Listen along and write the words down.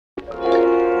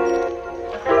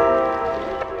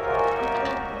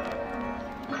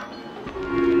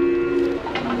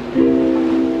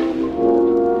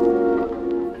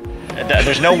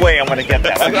There's no way I'm going to get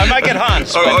that. I might get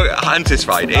Hans. Hans is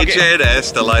fine. Okay.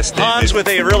 HNS, the last name. Hans with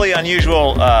a really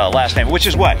unusual last name, which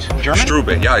is what? German?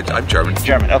 Strube. Yeah, I'm German.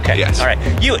 German. Okay. Yes. All right.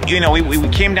 You know, we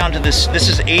came down to this. This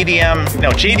is ADM.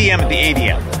 No, JDM at the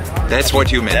ADM. That's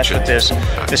what you mentioned. That's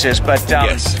what this is. But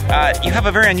yes. You have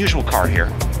a very unusual car here.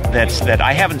 That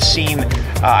I haven't seen.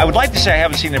 I would like to say I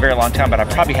haven't seen in a very long time, but I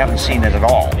probably haven't seen it at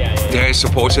all. There is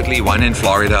supposedly one in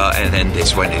Florida, and then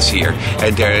this one is here,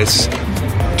 and there is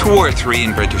 2 or 3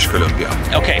 in British Columbia.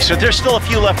 Okay, so there's still a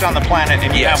few left on the planet,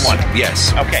 and you have one.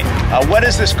 Yes. Okay. What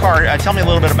is this car? Tell me a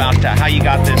little bit about how you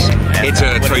got this. It's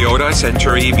a Toyota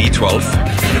Century V12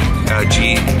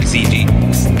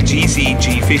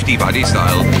 GCG50 body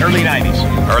style. Early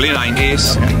 90s. Early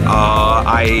 90s.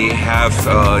 I have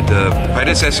the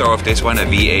predecessor of this one, a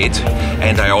V8,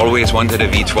 and I always wanted a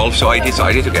V12, so I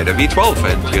decided to get a V12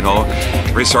 and, you know,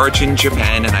 research in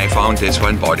Japan, and I found this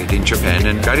one, bought it in Japan,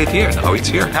 and got it here. Now it's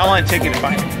here. How long did it take you to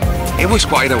find it? It was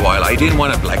quite a while. I didn't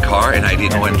want a black car, and I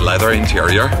didn't want leather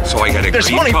interior, so I got a green car.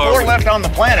 There's only 4 left on the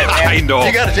planet, man. I know.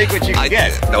 You got to take what you can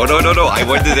get. No. I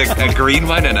wanted a green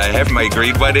one, and I have my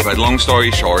green one. But long story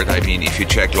short, I mean, if you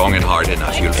check long and hard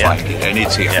enough, you'll find it, and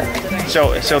it's here. Yeah.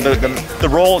 So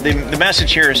the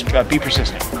message here is be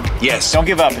persistent. Yes. Don't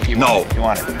give up if you want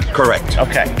it. Correct.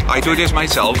 Okay. I do this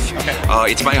myself. Okay.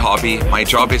 It's my hobby. My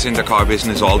job is in the car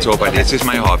business also, but this is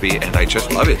my hobby, and I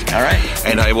just love it. All right.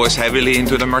 And I was heavily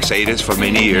into the Mercedes for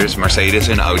many years, Mercedes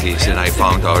and Audis, and I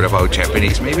found out about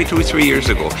Japanese maybe 2 or 3 years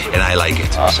ago, and I like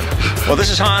it. Awesome. Well, this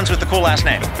is Hans with the cool last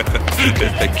name.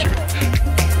 Thank you.